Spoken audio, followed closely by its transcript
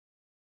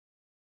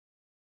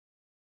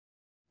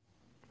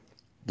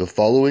The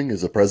following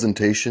is a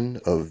presentation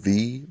of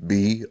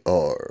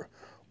VBR.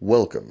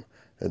 Welcome,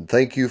 and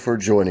thank you for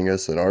joining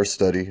us in our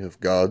study of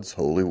God's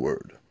holy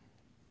word.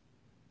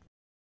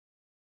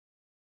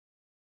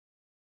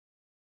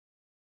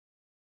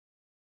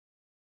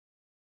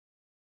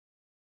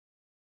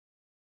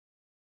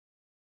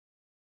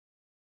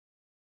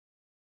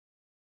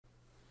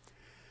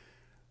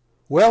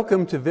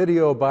 Welcome to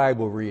Video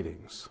Bible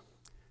Readings.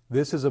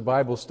 This is a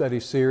Bible study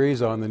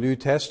series on the New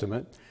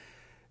Testament,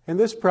 and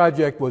this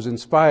project was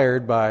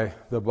inspired by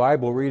the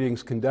Bible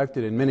readings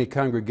conducted in many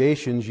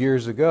congregations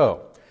years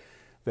ago.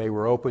 They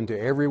were open to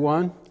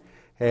everyone,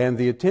 and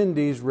the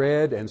attendees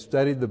read and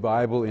studied the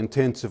Bible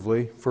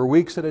intensively for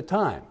weeks at a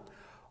time,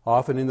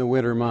 often in the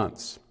winter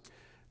months.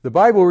 The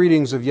Bible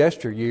readings of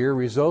yesteryear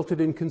resulted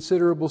in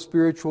considerable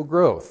spiritual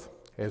growth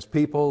as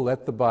people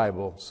let the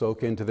Bible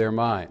soak into their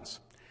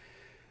minds.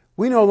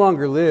 We no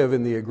longer live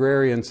in the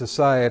agrarian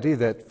society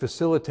that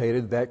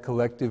facilitated that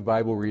collective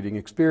Bible reading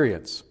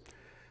experience.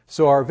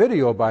 So our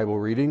video Bible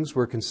readings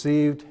were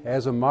conceived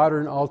as a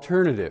modern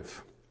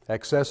alternative,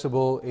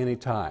 accessible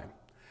anytime.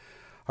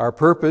 Our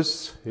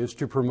purpose is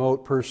to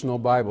promote personal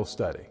Bible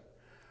study.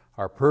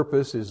 Our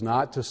purpose is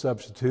not to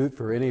substitute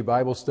for any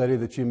Bible study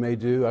that you may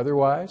do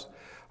otherwise.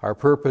 Our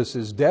purpose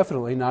is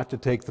definitely not to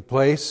take the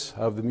place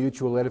of the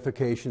mutual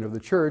edification of the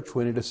church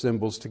when it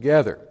assembles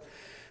together.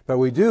 But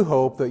we do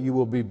hope that you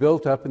will be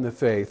built up in the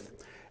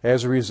faith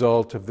as a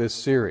result of this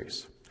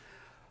series.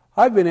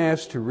 I've been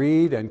asked to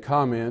read and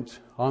comment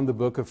on the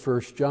book of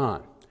First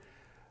John.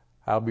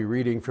 I'll be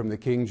reading from the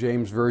King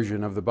James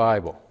Version of the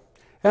Bible.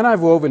 And I've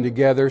woven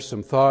together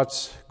some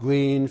thoughts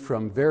gleaned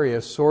from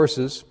various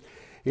sources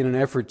in an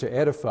effort to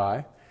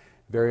edify.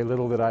 Very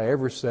little that I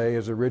ever say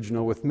is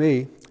original with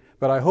me,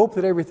 but I hope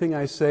that everything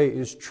I say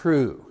is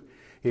true.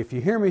 If you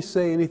hear me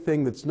say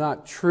anything that's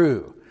not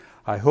true,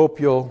 I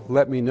hope you'll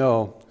let me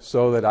know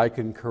so that I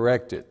can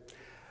correct it.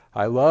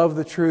 I love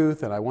the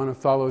truth and I want to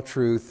follow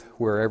truth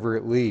wherever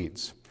it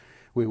leads.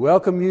 We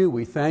welcome you.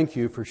 We thank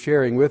you for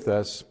sharing with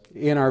us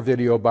in our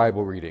video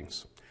Bible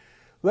readings.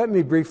 Let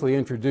me briefly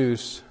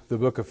introduce the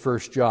book of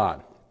First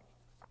John.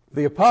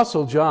 The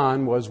Apostle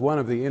John was one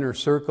of the inner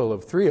circle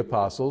of three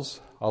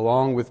apostles,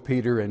 along with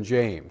Peter and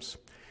James.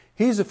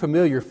 He's a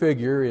familiar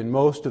figure in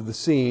most of the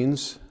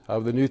scenes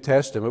of the New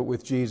Testament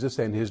with Jesus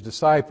and his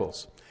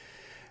disciples.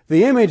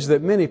 The image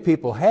that many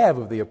people have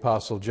of the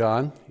Apostle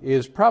John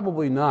is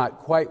probably not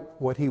quite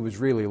what he was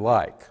really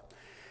like.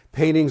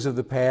 Paintings of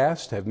the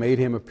past have made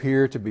him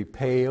appear to be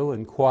pale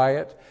and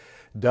quiet,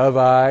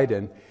 dove-eyed,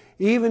 and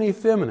even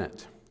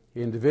effeminate.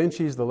 In Da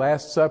Vinci's The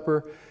Last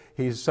Supper,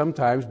 he's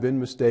sometimes been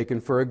mistaken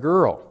for a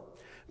girl.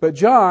 But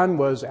John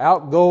was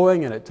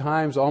outgoing and at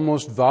times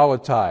almost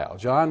volatile.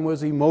 John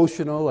was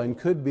emotional and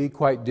could be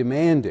quite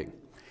demanding.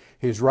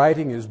 His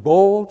writing is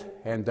bold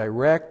and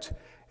direct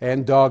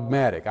and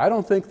dogmatic. I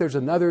don't think there's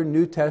another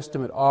New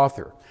Testament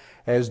author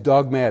as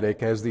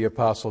dogmatic as the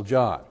Apostle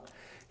John.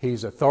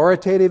 He's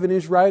authoritative in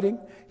his writing.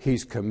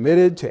 He's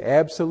committed to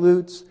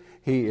absolutes.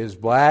 He is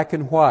black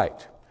and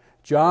white.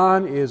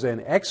 John is an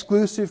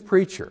exclusive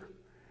preacher,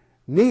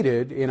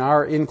 needed in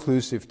our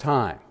inclusive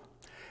time.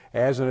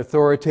 As an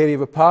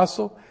authoritative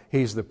apostle,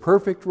 he's the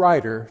perfect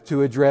writer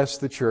to address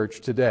the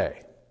church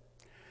today.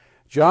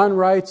 John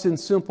writes in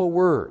simple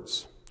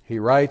words. He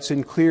writes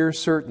in clear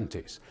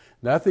certainties.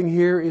 Nothing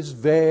here is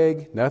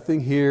vague,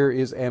 nothing here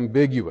is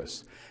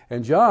ambiguous.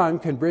 And John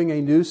can bring a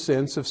new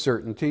sense of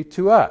certainty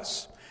to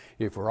us.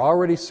 If we're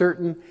already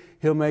certain,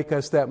 he'll make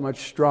us that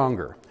much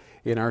stronger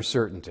in our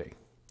certainty.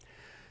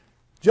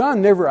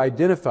 John never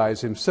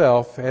identifies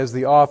himself as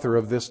the author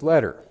of this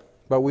letter,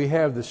 but we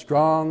have the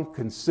strong,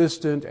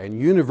 consistent,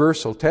 and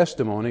universal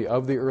testimony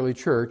of the early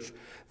church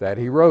that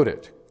he wrote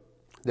it.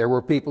 There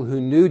were people who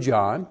knew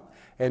John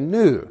and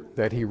knew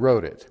that he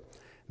wrote it.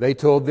 They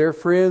told their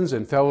friends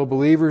and fellow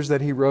believers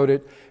that he wrote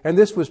it, and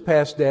this was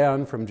passed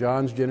down from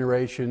John's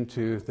generation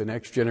to the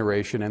next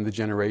generation and the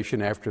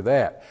generation after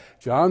that.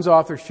 John's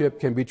authorship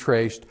can be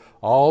traced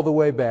all the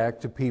way back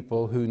to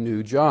people who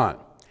knew John.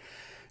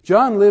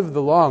 John lived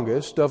the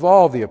longest of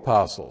all the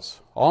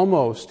apostles,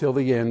 almost till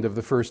the end of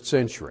the first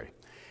century.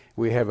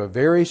 We have a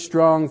very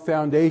strong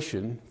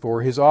foundation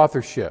for his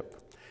authorship.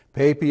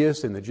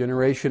 Papias, in the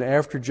generation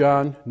after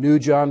John, knew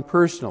John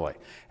personally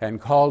and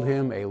called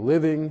him a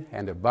living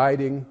and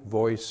abiding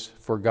voice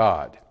for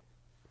God.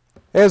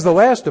 As the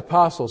last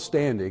apostle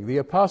standing, the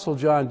Apostle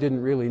John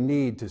didn't really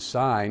need to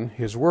sign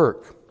his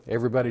work.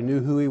 Everybody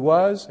knew who he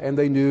was, and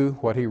they knew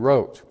what he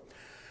wrote.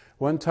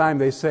 One time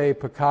they say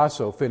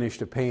Picasso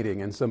finished a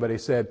painting, and somebody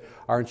said,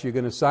 "Aren't you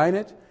going to sign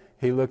it?"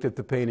 He looked at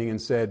the painting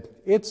and said,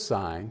 "It's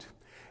signed."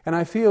 And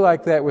I feel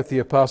like that with the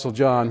Apostle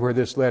John where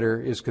this letter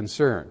is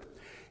concerned.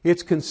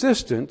 It's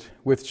consistent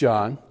with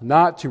John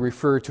not to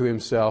refer to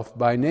himself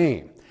by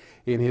name.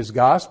 In his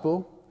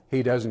gospel,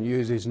 he doesn't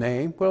use his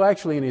name. Well,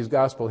 actually, in his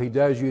gospel, he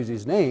does use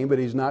his name, but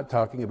he's not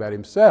talking about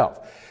himself.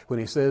 When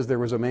he says there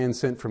was a man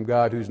sent from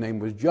God whose name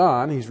was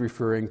John, he's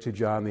referring to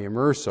John the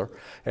Immerser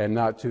and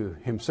not to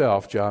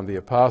himself, John the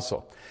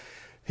Apostle.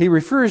 He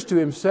refers to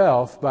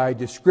himself by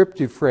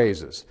descriptive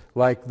phrases,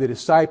 like the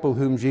disciple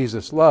whom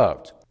Jesus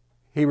loved.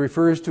 He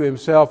refers to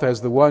himself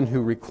as the one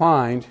who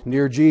reclined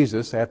near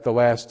Jesus at the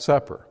Last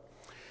Supper.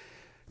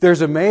 There's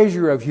a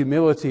measure of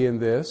humility in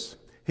this.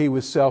 He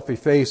was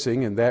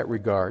self-effacing in that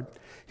regard.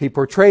 He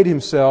portrayed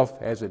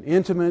himself as an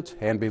intimate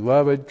and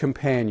beloved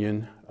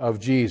companion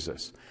of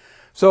Jesus.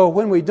 So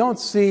when we don't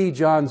see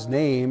John's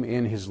name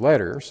in his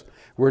letters,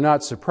 we're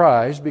not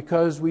surprised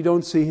because we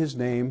don't see his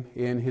name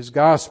in his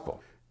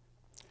gospel.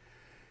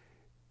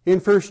 In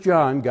First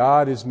John,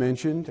 God is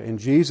mentioned and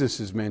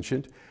Jesus is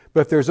mentioned,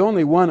 but there's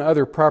only one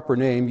other proper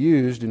name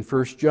used in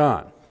First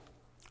John.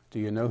 Do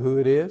you know who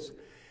it is?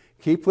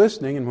 Keep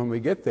listening, and when we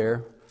get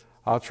there,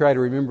 I'll try to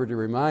remember to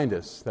remind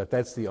us that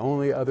that's the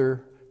only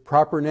other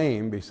proper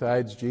name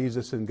besides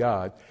Jesus and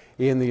God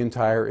in the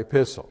entire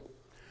epistle.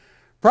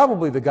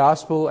 Probably the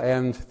Gospel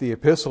and the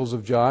epistles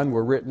of John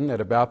were written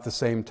at about the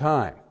same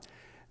time.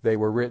 They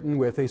were written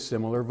with a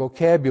similar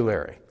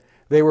vocabulary.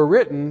 They were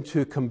written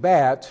to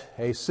combat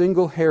a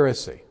single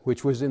heresy,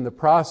 which was in the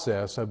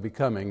process of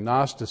becoming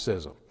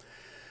Gnosticism.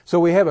 So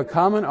we have a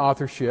common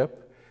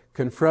authorship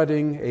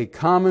confronting a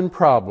common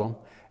problem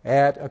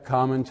at a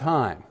common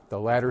time, the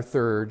latter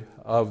third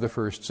of the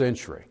first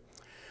century.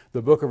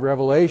 The book of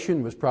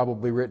Revelation was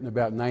probably written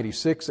about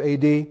 96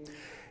 AD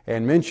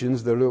and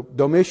mentions the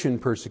Domitian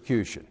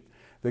persecution.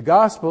 The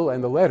Gospel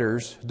and the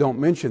letters don't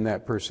mention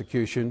that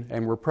persecution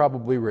and were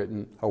probably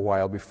written a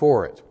while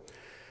before it.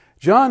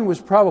 John was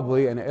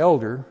probably an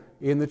elder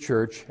in the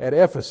church at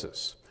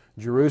Ephesus.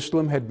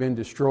 Jerusalem had been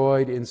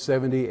destroyed in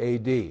 70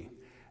 AD.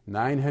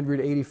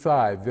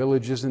 985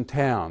 villages and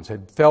towns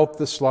had felt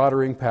the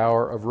slaughtering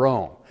power of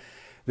Rome.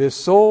 This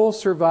sole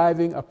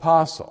surviving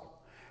apostle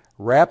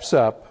wraps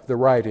up the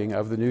writing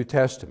of the New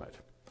Testament.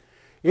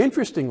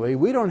 Interestingly,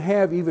 we don't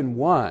have even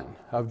one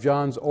of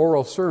John's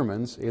oral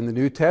sermons in the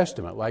New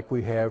Testament like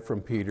we have from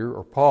Peter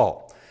or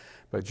Paul.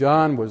 But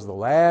John was the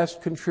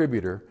last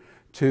contributor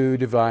to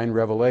divine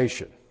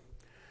revelation.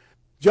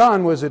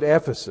 John was at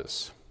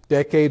Ephesus.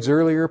 Decades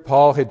earlier,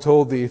 Paul had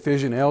told the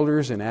Ephesian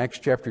elders in Acts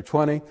chapter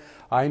 20,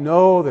 "I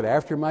know that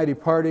after my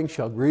departing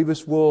shall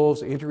grievous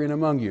wolves enter in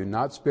among you,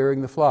 not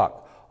sparing the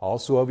flock.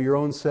 Also of your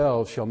own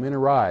selves shall men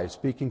arise,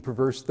 speaking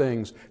perverse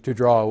things to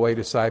draw away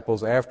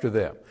disciples after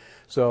them."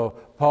 So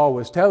Paul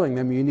was telling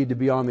them you need to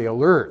be on the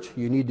alert.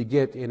 You need to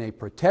get in a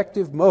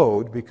protective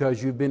mode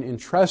because you've been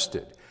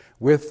entrusted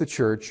with the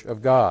church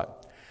of God.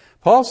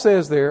 Paul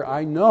says there,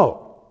 "I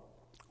know."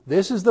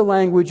 This is the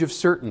language of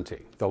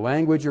certainty, the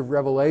language of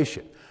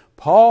revelation.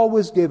 Paul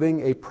was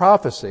giving a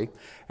prophecy,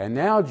 and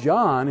now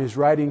John is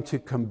writing to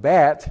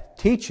combat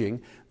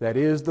teaching that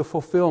is the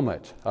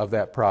fulfillment of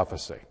that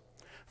prophecy.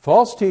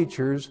 False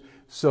teachers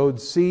sowed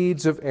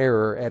seeds of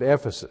error at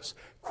Ephesus,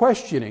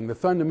 questioning the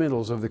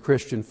fundamentals of the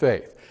Christian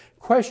faith,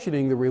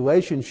 questioning the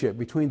relationship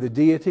between the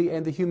deity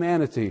and the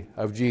humanity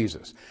of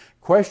Jesus,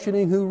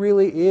 questioning who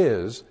really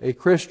is a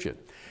Christian.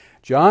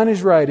 John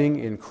is writing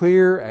in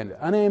clear and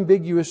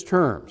unambiguous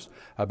terms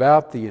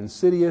about the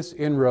insidious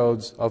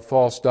inroads of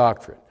false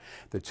doctrine.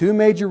 The two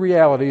major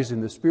realities in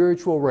the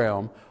spiritual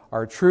realm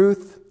are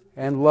truth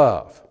and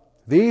love.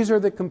 These are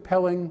the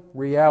compelling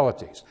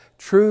realities,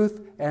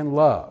 truth and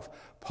love.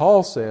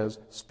 Paul says,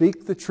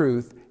 speak the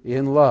truth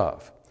in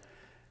love.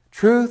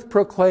 Truth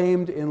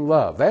proclaimed in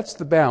love. That's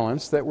the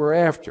balance that we're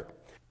after.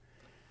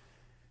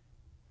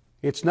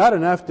 It's not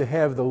enough to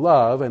have the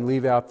love and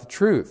leave out the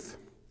truth,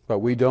 but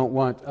we don't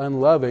want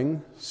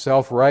unloving,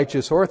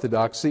 self-righteous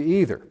orthodoxy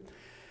either.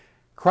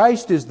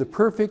 Christ is the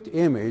perfect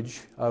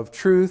image of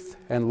truth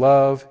and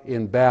love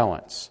in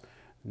balance.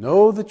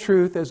 Know the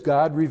truth as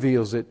God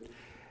reveals it,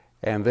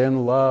 and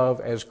then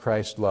love as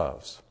Christ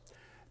loves.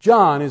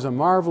 John is a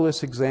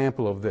marvelous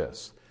example of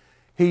this.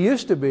 He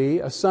used to be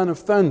a son of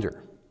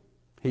thunder.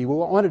 He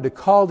wanted to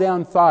call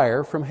down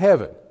fire from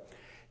heaven.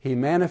 He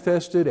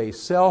manifested a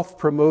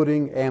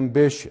self-promoting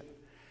ambition.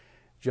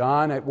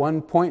 John, at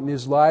one point in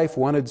his life,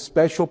 wanted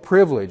special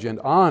privilege and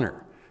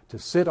honor to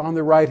sit on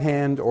the right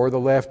hand or the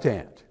left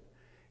hand.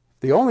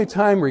 The only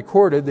time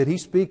recorded that he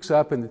speaks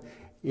up in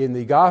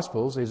the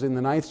Gospels is in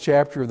the 9th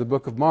chapter of the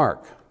book of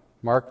Mark,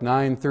 Mark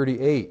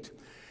 9:38,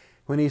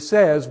 when he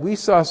says, "We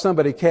saw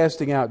somebody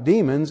casting out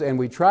demons and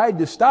we tried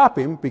to stop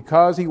him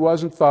because he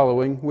wasn't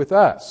following with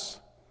us."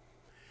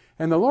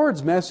 And the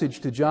Lord's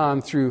message to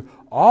John through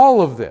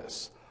all of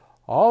this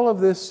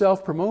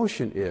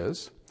self-promotion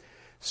is,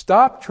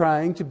 stop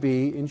trying to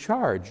be in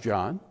charge,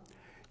 John.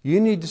 You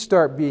need to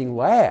start being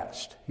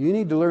last. You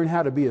need to learn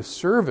how to be a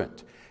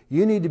servant.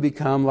 You need to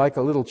become like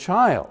a little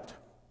child.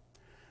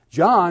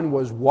 John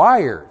was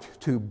wired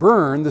to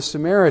burn the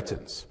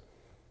Samaritans.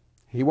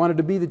 He wanted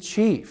to be the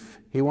chief.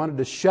 He wanted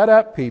to shut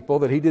up people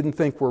that he didn't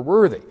think were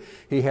worthy.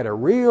 He had a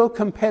real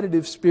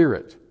competitive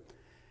spirit.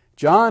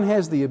 John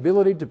has the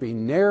ability to be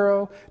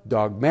narrow,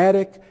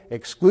 dogmatic,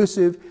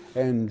 exclusive,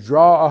 and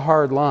draw a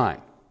hard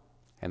line.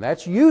 And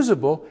that's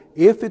usable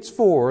if it's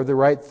for the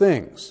right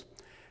things.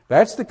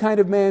 That's the kind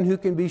of man who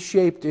can be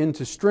shaped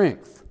into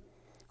strength.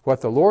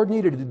 What the Lord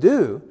needed to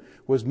do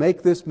was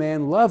make this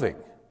man loving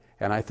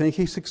And I think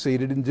he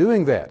succeeded in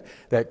doing that.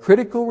 That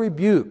critical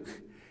rebuke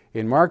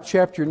in Mark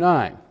chapter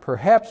 9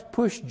 perhaps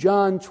pushed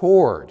John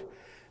toward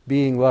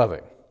being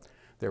loving.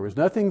 There was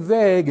nothing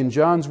vague in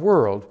John's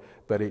world,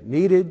 but it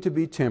needed to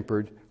be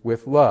tempered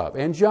with love.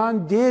 And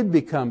John did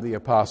become the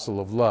apostle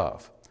of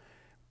love,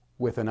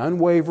 with an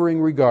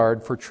unwavering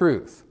regard for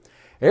truth.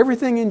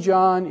 Everything in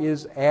John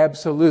is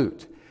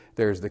absolute.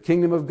 There's the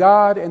kingdom of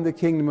God and the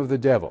kingdom of the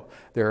devil.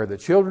 There are the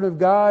children of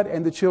God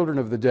and the children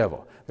of the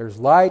devil. There's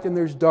light and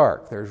there's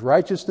dark. There's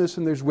righteousness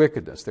and there's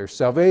wickedness. There's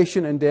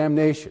salvation and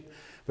damnation.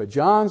 But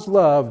John's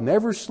love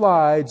never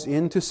slides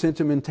into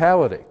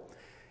sentimentality.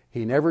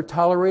 He never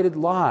tolerated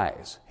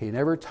lies. He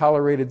never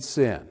tolerated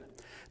sin.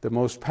 The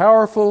most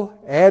powerful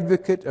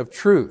advocate of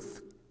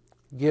truth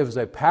gives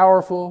a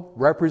powerful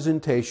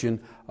representation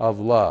of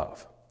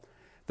love.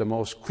 The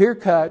most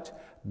clear-cut,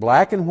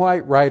 black and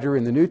white writer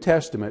in the New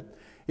Testament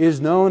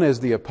is known as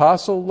the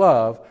apostle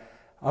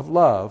of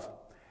love,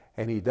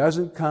 and he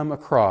doesn't come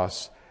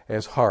across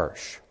as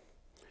harsh.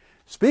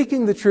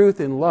 Speaking the truth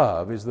in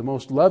love is the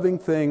most loving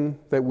thing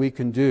that we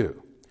can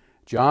do.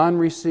 John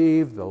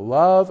received the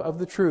love of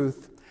the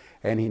truth,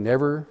 and he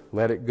never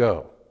let it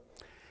go.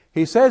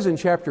 He says in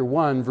chapter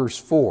 1, verse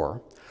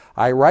 4,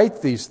 "I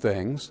write these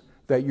things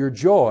that your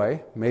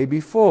joy may be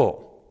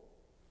full."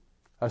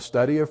 A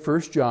study of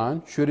 1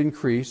 John should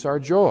increase our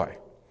joy.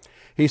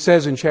 He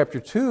says in chapter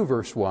 2,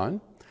 verse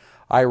 1,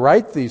 "I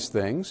write these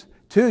things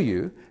to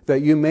you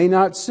that you may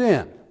not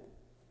sin."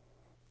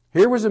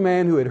 Here was a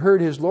man who had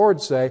heard his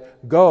Lord say,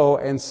 "Go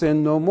and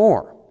sin no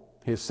more."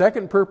 His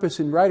second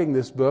purpose in writing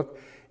this book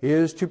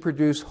is to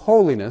produce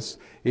holiness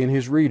in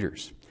his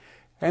readers.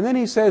 And then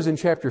he says in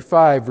chapter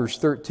 5, verse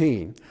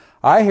 13,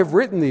 "I have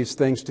written these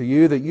things to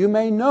you that you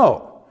may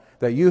know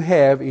that you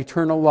have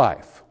eternal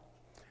life."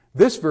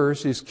 This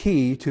verse is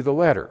key to the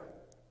letter.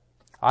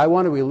 I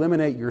want to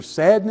eliminate your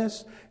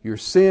sadness, your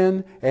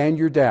sin, and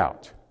your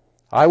doubt.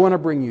 I want to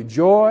bring you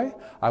joy,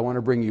 I want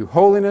to bring you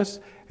holiness,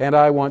 and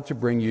I want to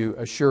bring you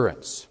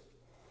assurance.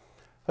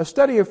 A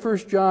study of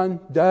 1 John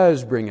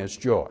does bring us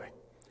joy.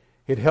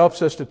 It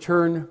helps us to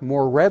turn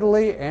more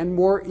readily and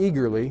more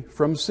eagerly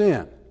from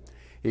sin.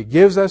 It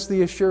gives us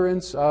the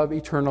assurance of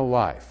eternal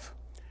life.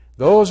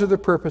 Those are the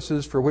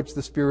purposes for which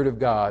the Spirit of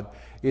God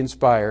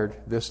inspired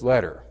this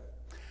letter.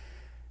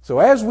 So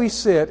as we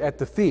sit at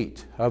the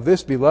feet of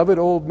this beloved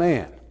old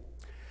man,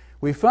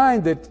 we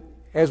find that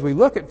as we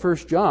look at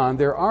 1 John,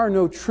 there are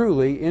no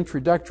truly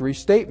introductory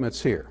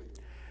statements here.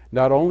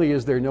 Not only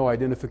is there no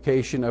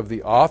identification of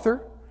the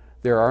author,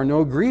 there are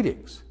no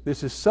greetings.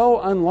 This is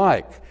so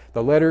unlike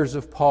the letters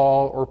of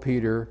Paul or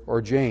Peter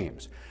or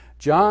James.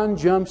 John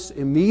jumps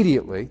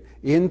immediately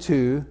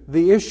into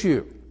the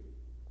issue.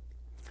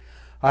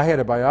 I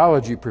had a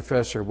biology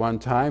professor one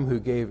time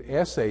who gave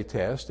essay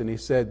tests, and he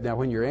said, "Now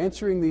when you're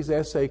answering these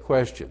essay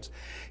questions,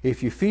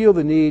 if you feel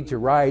the need to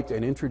write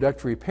an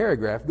introductory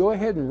paragraph, go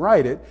ahead and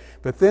write it,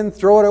 but then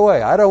throw it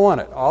away. I don't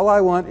want it. All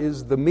I want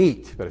is the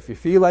meat. But if you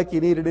feel like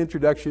you need an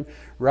introduction,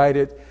 write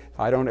it.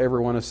 I don't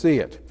ever want to see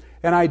it."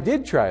 And I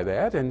did try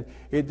that, and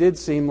it did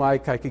seem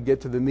like I could get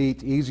to the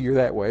meat easier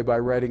that way by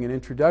writing an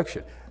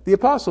introduction. The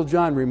Apostle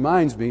John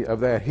reminds me of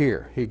that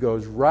here. He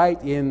goes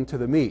right into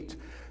the meat.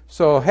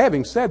 So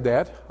having said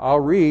that, I'll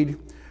read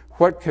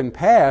what can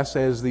pass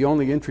as the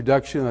only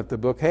introduction that the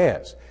book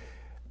has.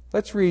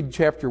 Let's read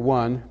chapter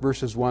 1,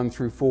 verses 1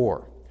 through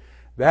 4.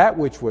 "That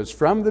which was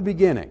from the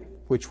beginning,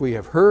 which we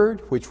have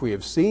heard, which we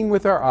have seen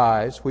with our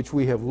eyes, which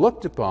we have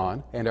looked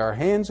upon, and our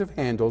hands have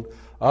handled,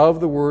 of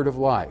the word of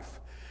life.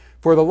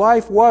 For the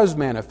life was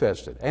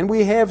manifested, and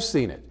we have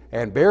seen it,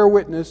 and bear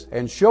witness,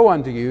 and show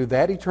unto you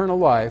that eternal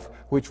life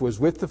which was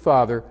with the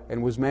Father,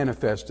 and was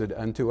manifested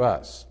unto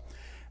us.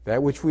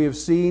 That which we have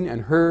seen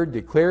and heard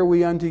declare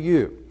we unto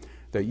you,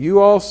 that you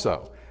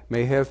also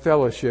may have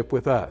fellowship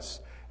with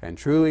us. And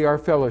truly our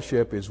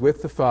fellowship is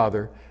with the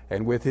Father,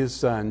 and with His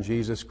Son,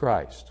 Jesus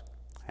Christ.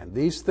 And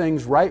these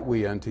things write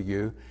we unto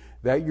you,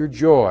 that your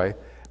joy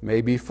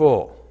may be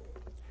full."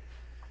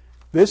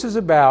 This is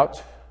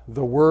about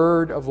the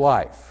word of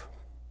life.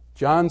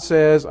 John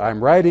says,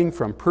 I'm writing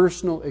from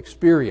personal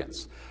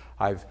experience.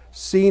 I've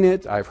seen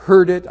it, I've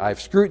heard it, I've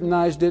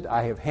scrutinized it,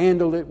 I have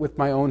handled it with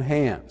my own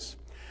hands.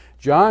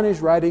 John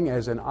is writing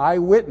as an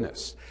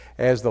eyewitness,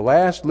 as the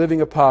last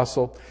living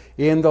apostle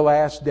in the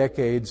last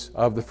decades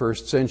of the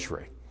first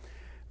century.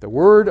 The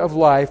word of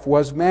life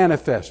was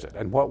manifested,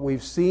 and what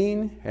we've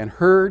seen and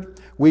heard,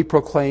 we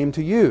proclaim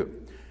to you.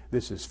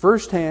 This is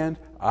firsthand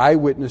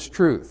eyewitness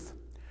truth.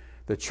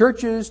 The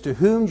churches to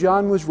whom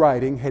John was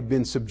writing had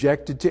been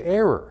subjected to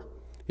error.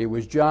 It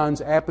was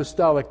John's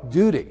apostolic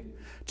duty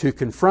to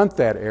confront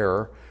that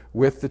error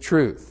with the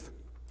truth.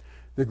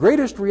 The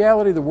greatest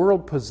reality the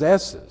world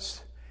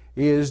possesses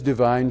is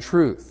divine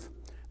truth.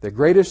 The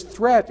greatest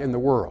threat in the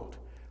world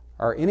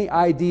are any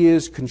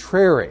ideas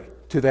contrary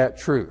to that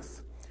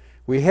truth.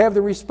 We have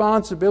the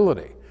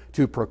responsibility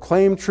to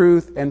proclaim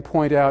truth and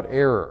point out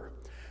error.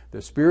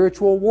 The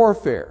spiritual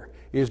warfare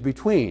is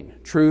between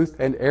truth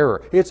and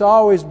error. It's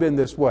always been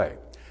this way.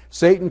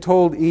 Satan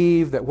told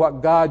Eve that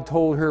what God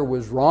told her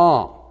was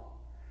wrong.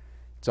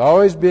 It's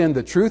always been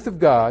the truth of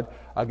God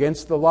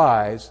against the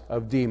lies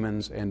of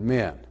demons and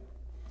men.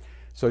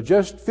 So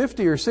just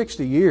 50 or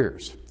 60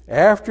 years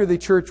after the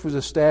church was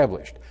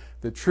established,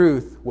 the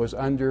truth was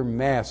under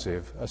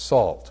massive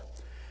assault.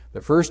 The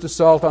first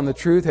assault on the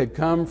truth had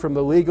come from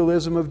the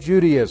legalism of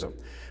Judaism,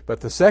 but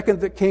the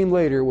second that came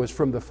later was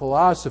from the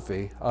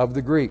philosophy of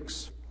the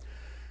Greeks.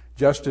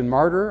 Justin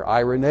Martyr,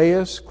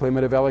 Irenaeus,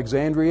 Clement of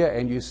Alexandria,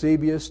 and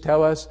Eusebius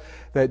tell us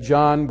that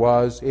John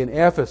was in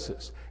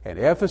Ephesus, and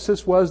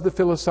Ephesus was the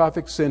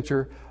philosophic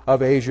center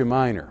of Asia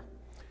Minor.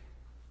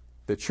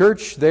 The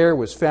church there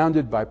was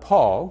founded by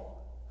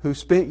Paul, who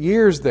spent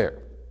years there.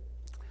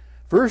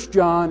 First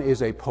John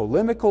is a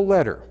polemical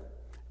letter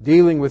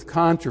dealing with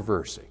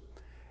controversy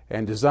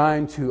and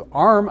designed to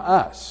arm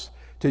us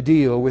to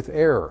deal with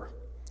error.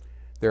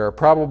 There are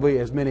probably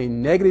as many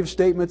negative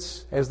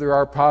statements as there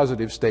are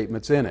positive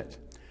statements in it,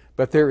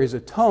 but there is a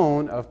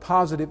tone of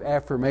positive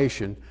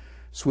affirmation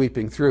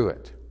sweeping through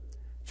it.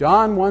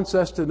 John wants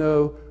us to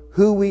know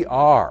who we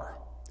are.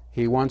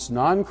 He wants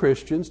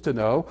non-Christians to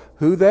know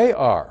who they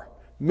are.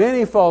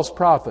 Many false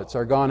prophets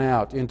are gone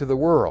out into the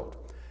world.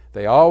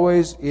 They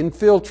always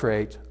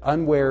infiltrate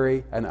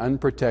unwary and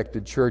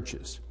unprotected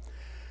churches.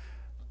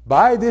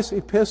 By this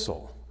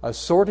epistle, a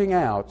sorting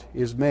out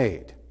is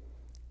made.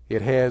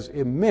 It has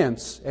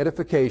immense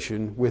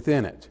edification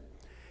within it,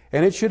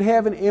 and it should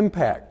have an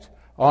impact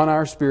on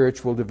our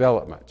spiritual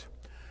development.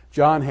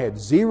 John had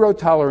zero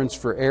tolerance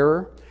for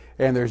error,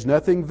 and there's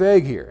nothing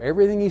vague here.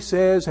 Everything he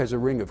says has a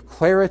ring of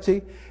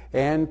clarity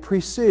and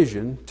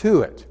precision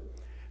to it.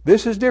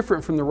 This is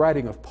different from the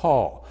writing of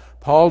Paul.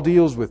 Paul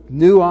deals with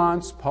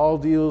nuance. Paul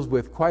deals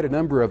with quite a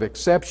number of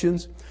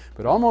exceptions.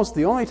 But almost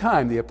the only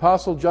time the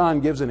Apostle John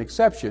gives an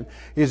exception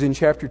is in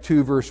chapter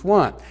 2, verse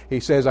 1.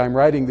 He says, I'm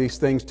writing these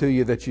things to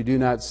you that you do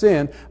not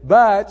sin,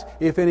 but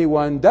if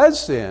anyone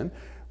does sin,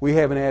 we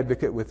have an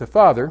advocate with the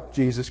Father,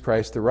 Jesus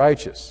Christ the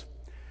righteous.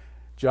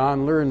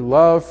 John learned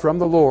love from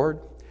the Lord.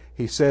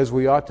 He says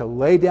we ought to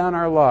lay down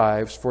our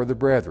lives for the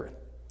brethren.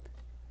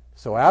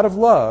 So out of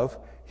love,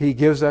 he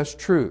gives us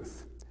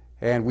truth.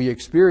 And we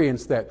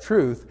experience that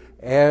truth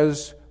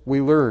as we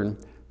learn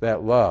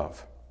that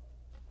love.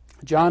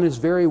 John is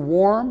very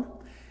warm,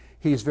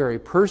 he's very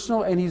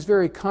personal, and he's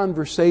very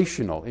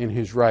conversational in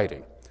his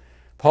writing.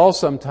 Paul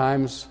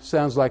sometimes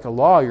sounds like a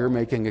lawyer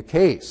making a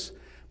case,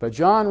 but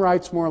John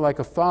writes more like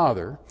a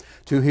father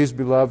to his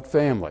beloved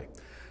family.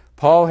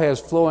 Paul has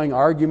flowing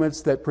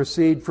arguments that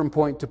proceed from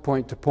point to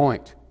point to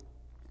point.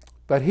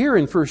 But here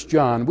in 1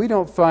 John, we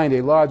don't find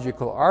a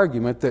logical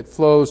argument that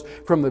flows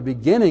from the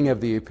beginning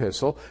of the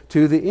epistle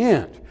to the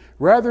end.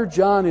 Rather,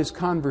 John is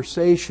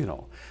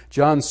conversational.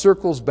 John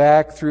circles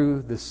back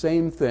through the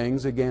same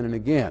things again and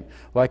again,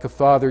 like a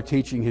father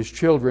teaching his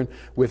children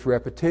with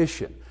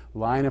repetition,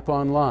 line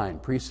upon line,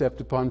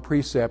 precept upon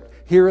precept,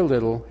 here a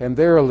little and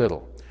there a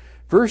little.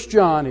 1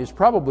 John is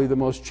probably the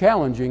most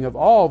challenging of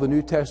all the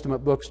New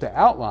Testament books to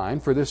outline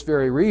for this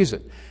very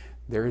reason.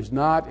 There is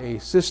not a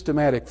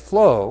systematic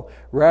flow,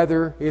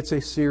 rather it's a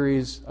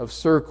series of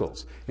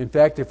circles. In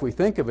fact, if we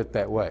think of it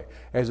that way,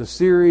 as a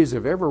series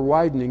of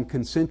ever-widening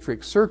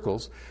concentric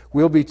circles,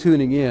 we'll be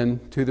tuning in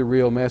to the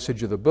real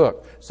message of the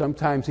book.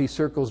 Sometimes he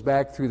circles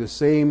back through the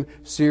same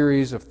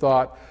series of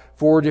thought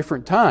 4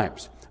 different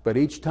times, but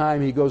each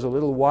time he goes a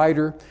little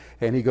wider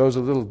and he goes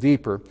a little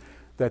deeper,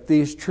 that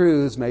these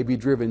truths may be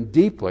driven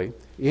deeply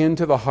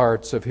into the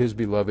hearts of his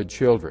beloved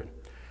children.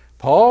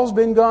 Paul's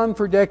been gone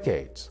for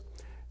decades.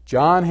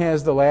 John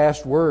has the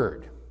last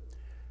word.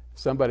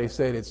 Somebody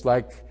said it's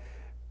like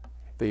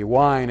the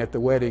wine at the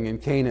wedding in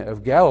Cana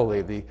of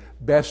Galilee. The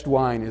best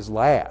wine is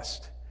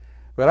last.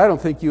 But I don't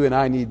think you and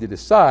I need to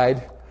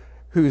decide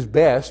who's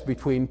best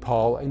between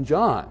Paul and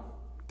John.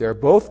 They're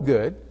both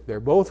good. They're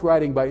both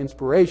writing by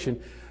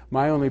inspiration.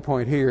 My only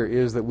point here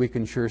is that we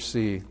can sure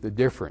see the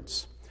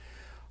difference.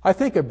 I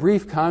think a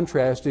brief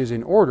contrast is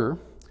in order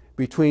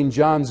between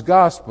John's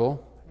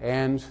gospel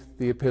and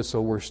the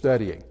epistle we're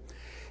studying.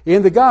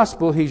 In the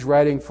gospel, he's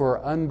writing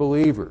for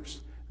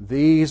unbelievers.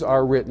 These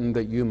are written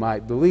that you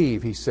might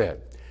believe, he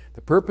said.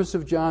 The purpose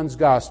of John's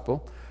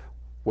gospel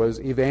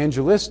was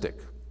evangelistic.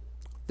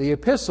 The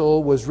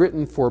epistle was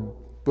written for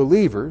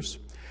believers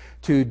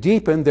to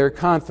deepen their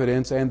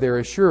confidence and their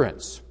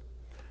assurance.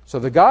 So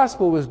the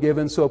gospel was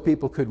given so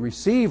people could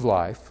receive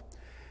life,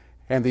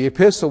 and the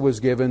epistle was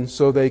given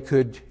so they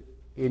could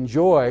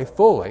enjoy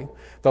fully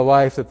the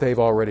life that they've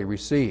already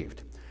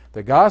received.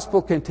 The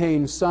gospel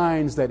contains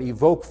signs that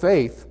evoke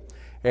faith,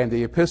 and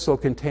the epistle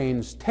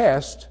contains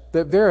tests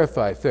that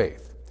verify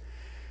faith.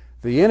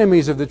 The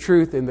enemies of the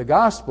truth in the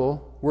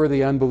gospel were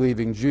the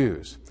unbelieving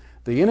Jews.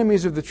 The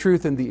enemies of the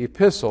truth in the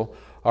epistle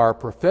are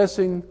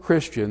professing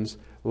Christians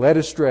led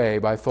astray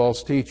by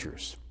false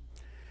teachers.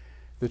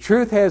 The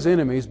truth has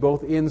enemies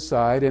both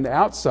inside and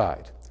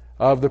outside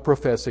of the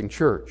professing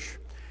church.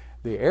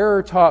 The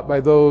error taught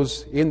by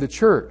those in the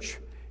church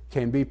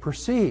can be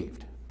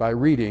perceived by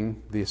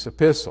reading this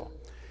epistle.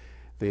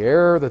 The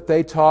error that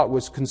they taught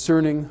was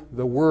concerning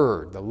the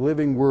Word, the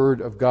living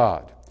Word of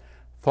God.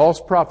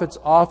 False prophets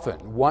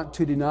often want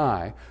to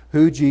deny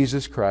who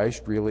Jesus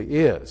Christ really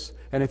is.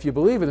 And if you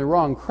believe in the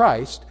wrong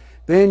Christ,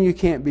 then you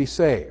can't be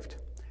saved.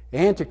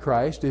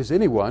 Antichrist is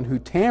anyone who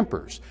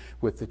tampers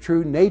with the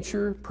true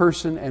nature,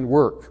 person, and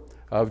work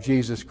of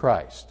Jesus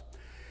Christ.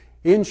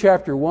 In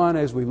chapter 1,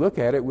 as we look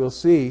at it, we'll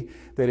see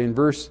that in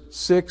verse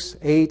 6,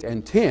 8,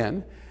 and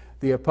 10,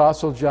 the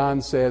Apostle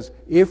John says,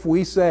 if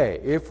we say,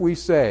 if we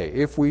say,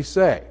 if we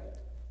say.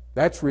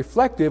 That's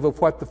reflective of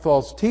what the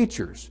false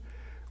teachers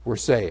were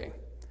saying.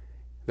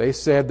 They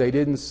said they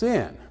didn't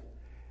sin,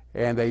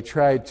 and they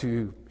tried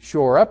to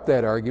shore up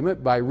that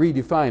argument by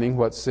redefining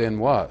what sin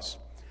was.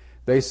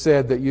 They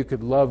said that you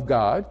could love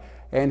God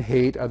and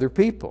hate other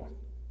people.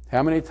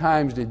 How many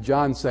times did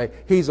John say,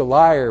 he's a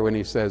liar when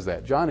he says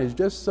that? John is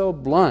just so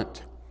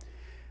blunt.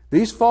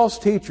 These false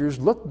teachers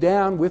looked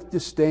down with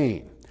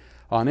disdain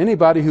on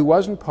anybody who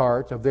wasn't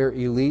part of their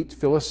elite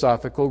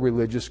philosophical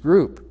religious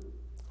group.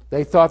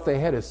 They thought they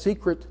had a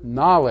secret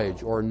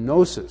knowledge or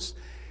gnosis,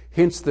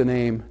 hence the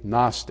name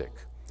Gnostic.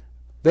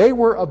 They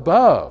were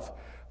above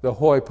the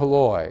hoi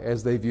polloi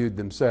as they viewed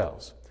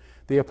themselves.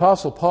 The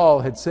Apostle Paul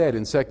had said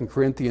in 2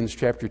 Corinthians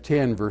chapter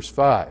 10, verse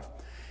 5,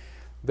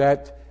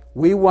 that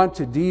we want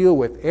to deal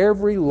with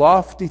every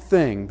lofty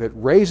thing that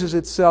raises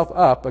itself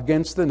up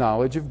against the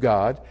knowledge of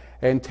God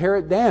and tear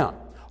it down.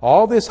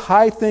 All this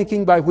high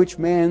thinking by which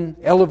man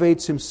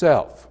elevates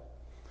himself.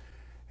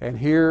 And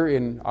here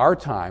in our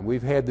time,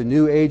 we've had the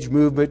New Age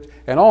movement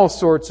and all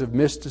sorts of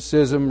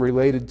mysticism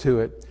related to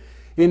it.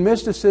 In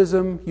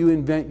mysticism, you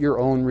invent your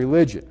own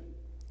religion.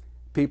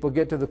 People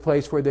get to the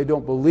place where they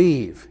don't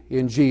believe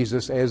in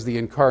Jesus as the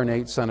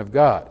incarnate Son of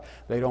God.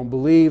 They don't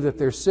believe that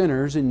they're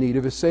sinners in need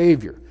of a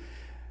Savior.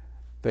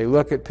 They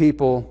look at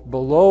people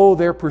below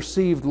their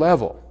perceived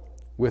level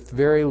with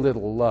very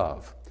little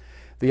love.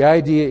 The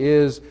idea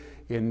is,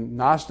 in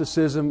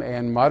Gnosticism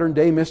and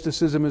modern-day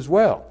mysticism as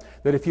well,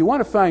 that if you want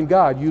to find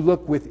God, you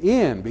look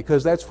within,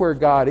 because that's where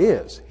God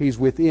is. He's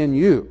within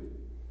you.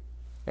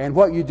 And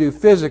what you do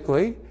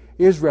physically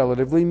is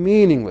relatively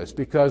meaningless,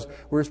 because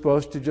we're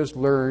supposed to just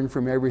learn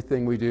from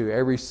everything we do,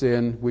 every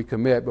sin we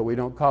commit, but we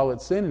don't call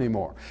it sin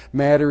anymore.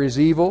 Matter is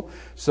evil,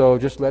 so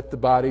just let the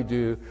body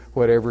do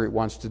whatever it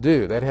wants to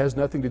do. That has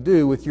nothing to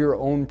do with your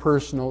own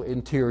personal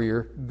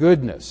interior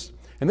goodness.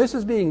 And this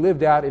is being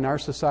lived out in our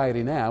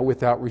society now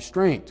without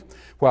restraint,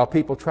 while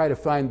people try to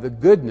find the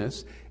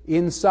goodness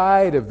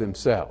inside of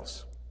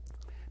themselves.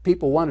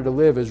 People wanted to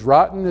live as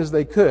rotten as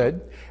they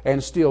could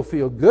and still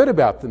feel good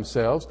about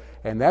themselves,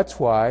 and that's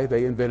why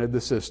they invented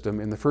the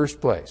system in the first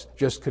place.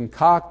 Just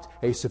concoct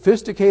a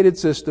sophisticated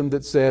system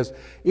that says,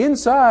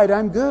 inside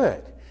I'm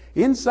good,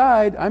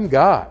 inside I'm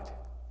God.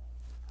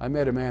 I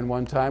met a man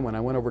one time when I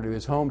went over to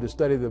his home to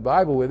study the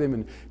Bible with him,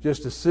 and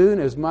just as soon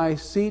as my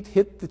seat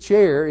hit the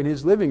chair in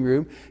his living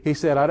room, he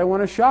said, I don't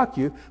want to shock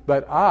you,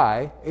 but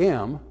I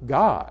am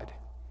God.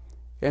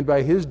 And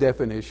by his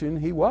definition,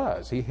 he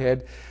was. He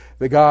had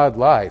the God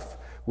life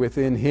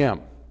within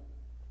him.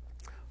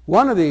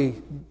 One of the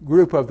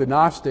group of the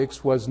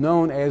Gnostics was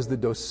known as the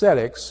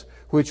Docetics,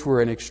 which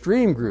were an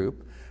extreme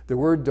group. The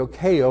word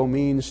dokeo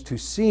means to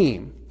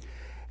seem.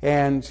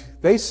 And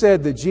they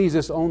said that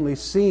Jesus only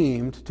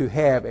seemed to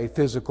have a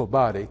physical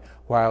body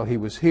while he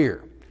was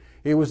here.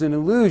 It was an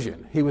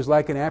illusion. He was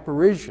like an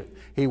apparition.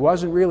 He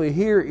wasn't really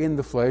here in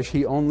the flesh.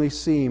 He only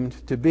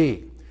seemed to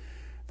be.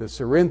 The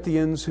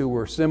Cerinthians, who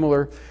were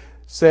similar,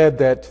 said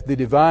that the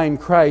divine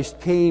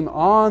Christ came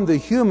on the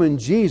human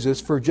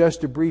Jesus for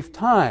just a brief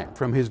time,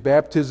 from his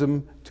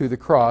baptism to the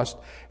cross,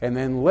 and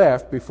then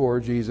left before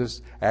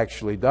Jesus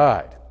actually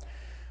died.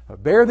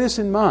 Bear this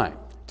in mind.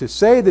 To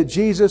say that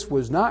Jesus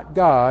was not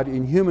God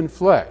in human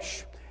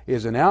flesh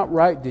is an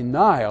outright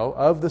denial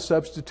of the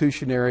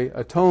substitutionary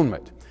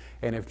atonement.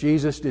 And if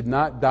Jesus did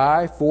not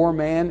die for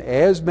man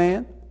as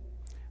man,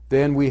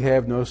 then we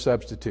have no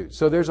substitute.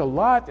 So there's a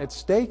lot at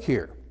stake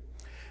here.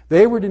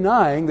 They were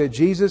denying that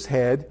Jesus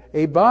had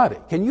a body.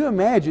 Can you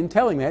imagine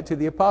telling that to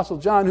the Apostle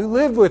John, who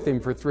lived with him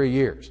for 3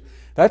 years?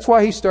 That's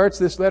why he starts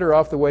this letter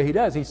off the way he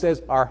does. He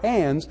says, our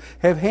hands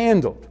have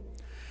handled.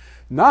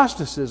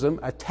 Gnosticism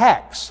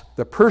attacks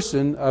the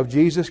person of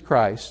Jesus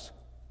Christ,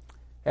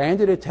 and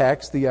it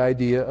attacks the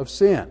idea of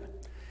sin.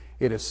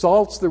 It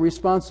assaults the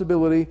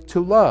responsibility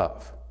to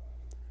love.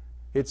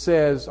 It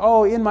says,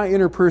 oh, in my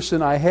inner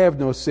person I have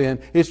no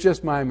sin. It's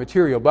just my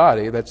material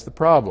body that's the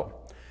problem.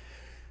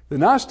 The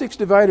Gnostics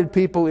divided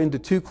people into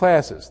two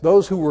classes.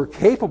 Those who were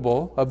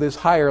capable of this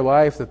higher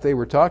life that they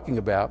were talking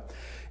about,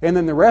 and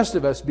then the rest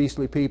of us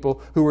beastly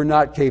people who were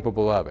not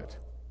capable of it.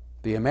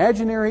 The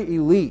imaginary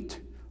elite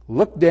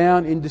looked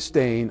down in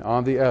disdain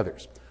on the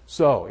others.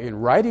 So,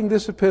 in writing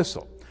this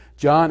epistle,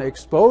 John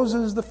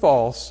exposes the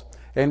false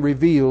and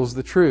reveals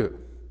the true.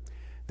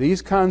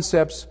 These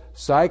concepts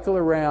cycle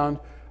around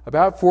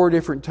about 4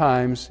 different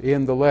times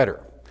in the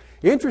letter.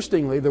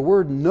 Interestingly, the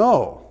word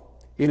know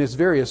in its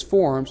various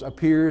forms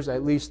appears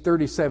at least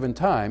 37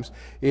 times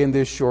in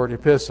this short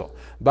epistle.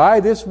 By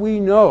this we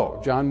know,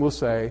 John will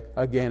say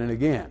again and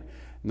again.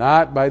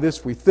 Not by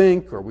this we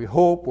think or we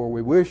hope or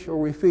we wish or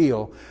we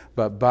feel,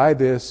 but by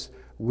this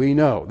we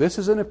know. This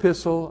is an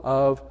epistle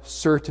of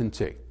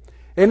certainty.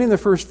 And in the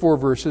first 4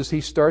 verses,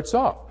 he starts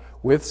off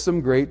with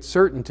some great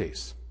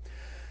certainties.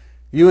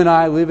 You and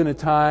I live in a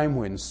time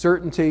when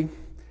certainty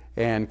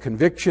and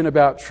conviction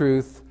about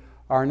truth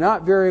are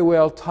not very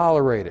well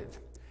tolerated.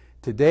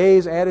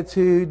 Today's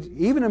attitude,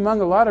 even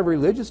among a lot of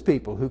religious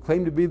people who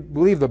claim to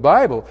believe the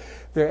Bible,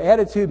 their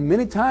attitude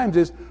many times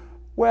is,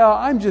 well,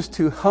 I'm just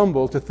too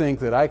humble to think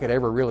that I could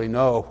ever really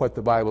know what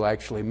the Bible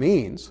actually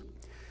means.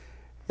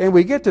 And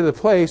we get to the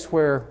place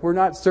where we're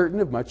not certain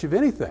of much of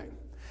anything.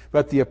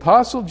 But the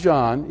Apostle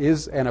John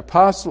is an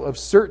apostle of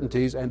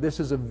certainties, and this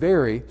is a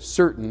very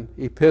certain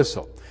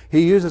epistle.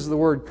 He uses the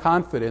word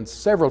confidence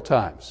several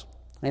times,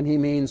 and he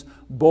means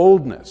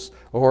boldness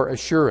or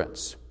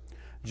assurance.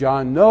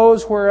 John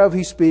knows whereof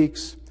he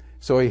speaks,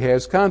 so he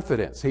has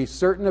confidence. He's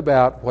certain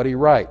about what he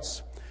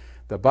writes.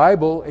 The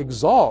Bible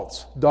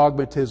exalts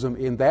dogmatism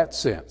in that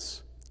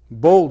sense.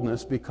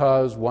 Boldness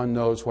because one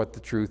knows what the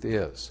truth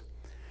is.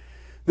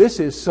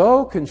 This is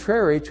so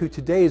contrary to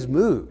today's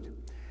mood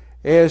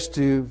as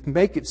to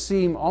make it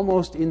seem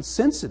almost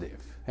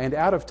insensitive and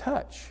out of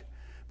touch.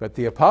 But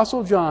the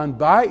Apostle John,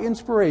 by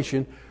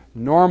inspiration,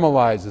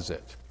 normalizes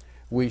it.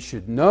 We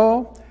should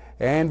know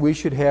and we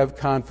should have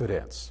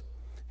confidence.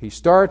 He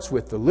starts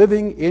with the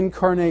living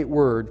incarnate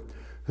Word,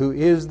 who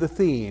is the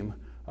theme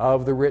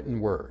of the written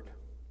Word.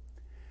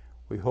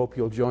 We hope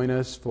you'll join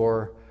us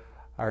for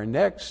our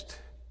next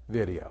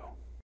video.